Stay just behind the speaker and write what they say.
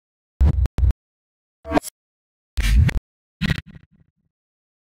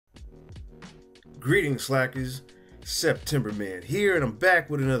Greetings, Slackers. September Man here, and I'm back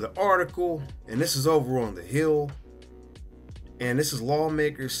with another article, and this is over on The Hill. And this is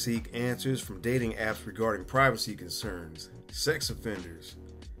Lawmakers Seek Answers from Dating Apps Regarding Privacy Concerns, Sex Offenders,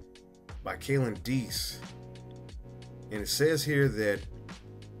 by Kaylin Deese. And it says here that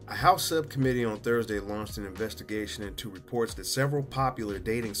a House subcommittee on Thursday launched an investigation into reports that several popular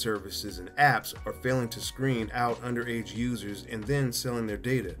dating services and apps are failing to screen out underage users and then selling their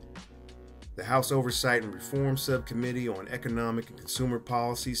data. The House Oversight and Reform Subcommittee on Economic and Consumer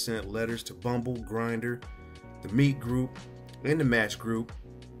Policy sent letters to Bumble, Grindr, the Meet Group, and the Match Group,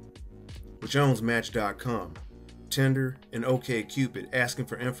 which owns Match.com, Tinder, and OkCupid, asking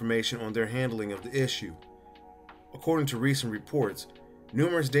for information on their handling of the issue. According to recent reports,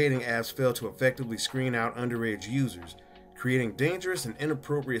 numerous dating apps fail to effectively screen out underage users, creating dangerous and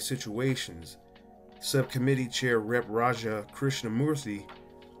inappropriate situations. Subcommittee Chair Rep. Raja Krishnamurthy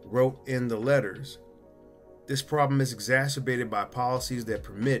wrote in the letters, "This problem is exacerbated by policies that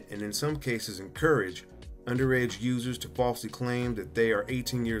permit and in some cases encourage underage users to falsely claim that they are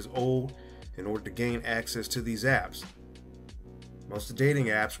 18 years old in order to gain access to these apps. Most dating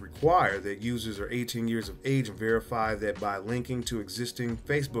apps require that users are 18 years of age and verify that by linking to existing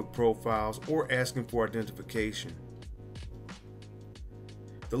Facebook profiles or asking for identification."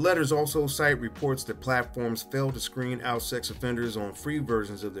 The letters also cite reports that platforms fail to screen out sex offenders on free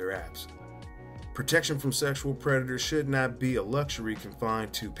versions of their apps. Protection from sexual predators should not be a luxury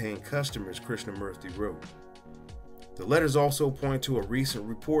confined to paying customers, Krishnamurthy wrote. The letters also point to a recent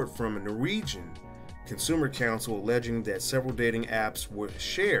report from a Norwegian Consumer Council alleging that several dating apps would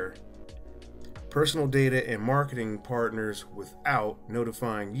share personal data and marketing partners without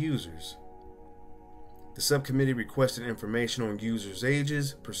notifying users. The subcommittee requested information on users'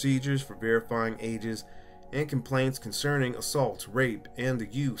 ages, procedures for verifying ages, and complaints concerning assaults, rape, and the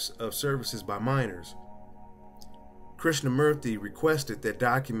use of services by minors. Krishnamurthy requested that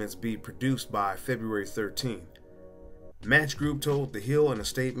documents be produced by February 13. Match Group told The Hill in a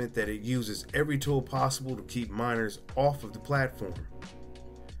statement that it uses every tool possible to keep minors off of the platform.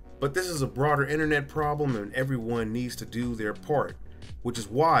 But this is a broader internet problem and everyone needs to do their part, which is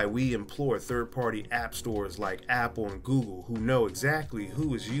why we implore third-party app stores like Apple and Google, who know exactly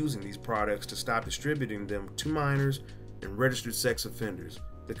who is using these products, to stop distributing them to minors and registered sex offenders,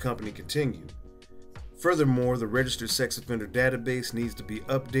 the company continued. Furthermore, the registered sex offender database needs to be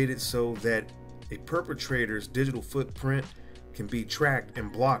updated so that a perpetrator's digital footprint can be tracked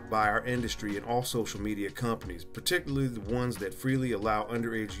and blocked by our industry and all social media companies, particularly the ones that freely allow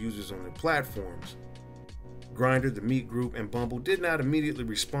underage users on their platforms. Grindr, the Meet Group, and Bumble did not immediately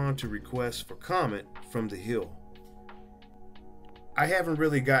respond to requests for comment from The Hill. I haven't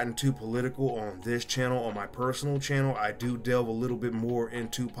really gotten too political on this channel. On my personal channel, I do delve a little bit more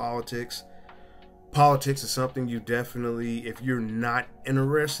into politics. Politics is something you definitely, if you're not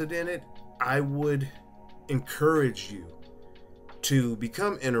interested in it, I would encourage you to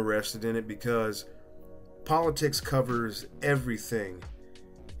become interested in it, because politics covers everything,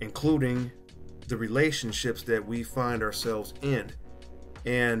 including the relationships that we find ourselves in.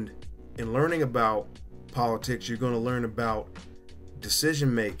 And in learning about politics, you're going to learn about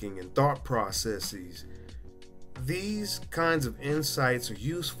decision making and thought processes. These kinds of insights are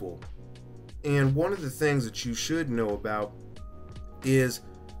useful. And one of the things that you should know about is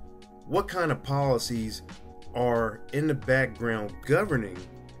what kind of policies are in the background governing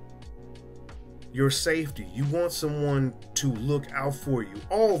your safety. You want someone to look out for you.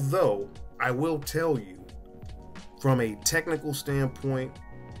 Although I will tell you, from a technical standpoint,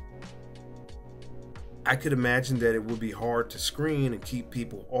 I could imagine that it would be hard to screen and keep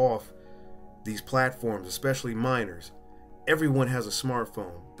people off these platforms, especially minors. Everyone has a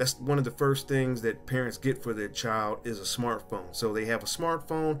smartphone. That's one of the first things that parents get for their child, is a smartphone. So they have a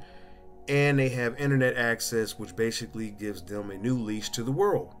smartphone and they have internet access, which basically gives them a new leash to the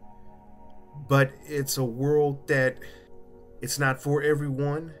world. But it's a world that it's not for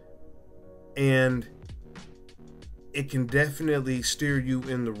everyone. And it can definitely steer you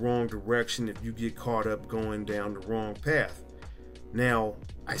in the wrong direction if you get caught up going down the wrong path. Now,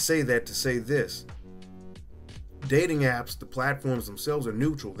 I say that to say this. Dating apps, the platforms themselves, are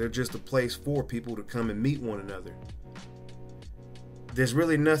neutral. They're just a place for people to come and meet one another. There's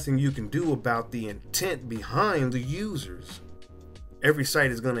really nothing you can do about the intent behind the users. Every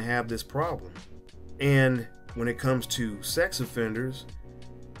site is going to have this problem. And when it comes to sex offenders,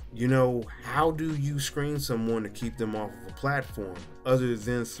 you know, how do you screen someone to keep them off of a platform other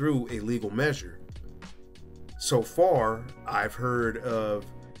than through a legal measure? So far, I've heard of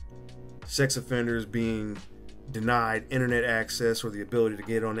sex offenders being denied internet access or the ability to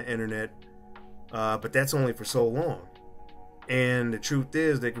get on the internet but that's only for so long. And the truth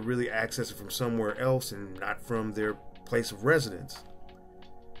is, they could really access it from somewhere else and not from their place of residence.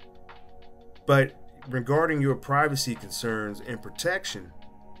 But regarding your privacy concerns and protection,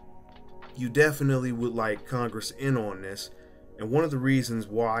 you definitely would like Congress in on this. And one of the reasons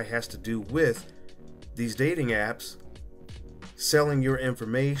why has to do with these dating apps selling your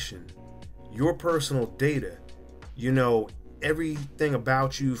information, your personal data, everything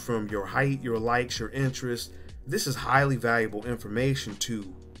about you, from your height, your likes, your interests. This is highly valuable information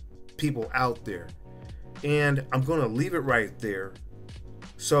to people out there. And I'm going to leave it right there.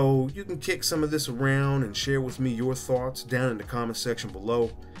 So you can kick some of this around and share with me your thoughts down in the comment section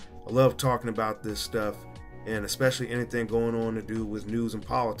below. I love talking about this stuff, and especially anything going on to do with news and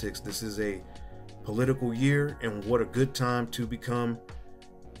politics. This is a political year, and what a good time to become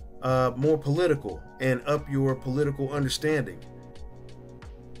more political and up your political understanding.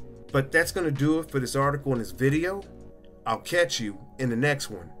 But that's going to do it for this article and this video. I'll catch you in the next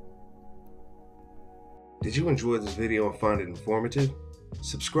one. Did you enjoy this video and find it informative?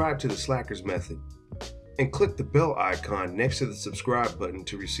 Subscribe to the Slackers Method and click the bell icon next to the subscribe button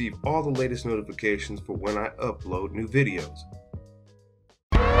to receive all the latest notifications for when I upload new videos.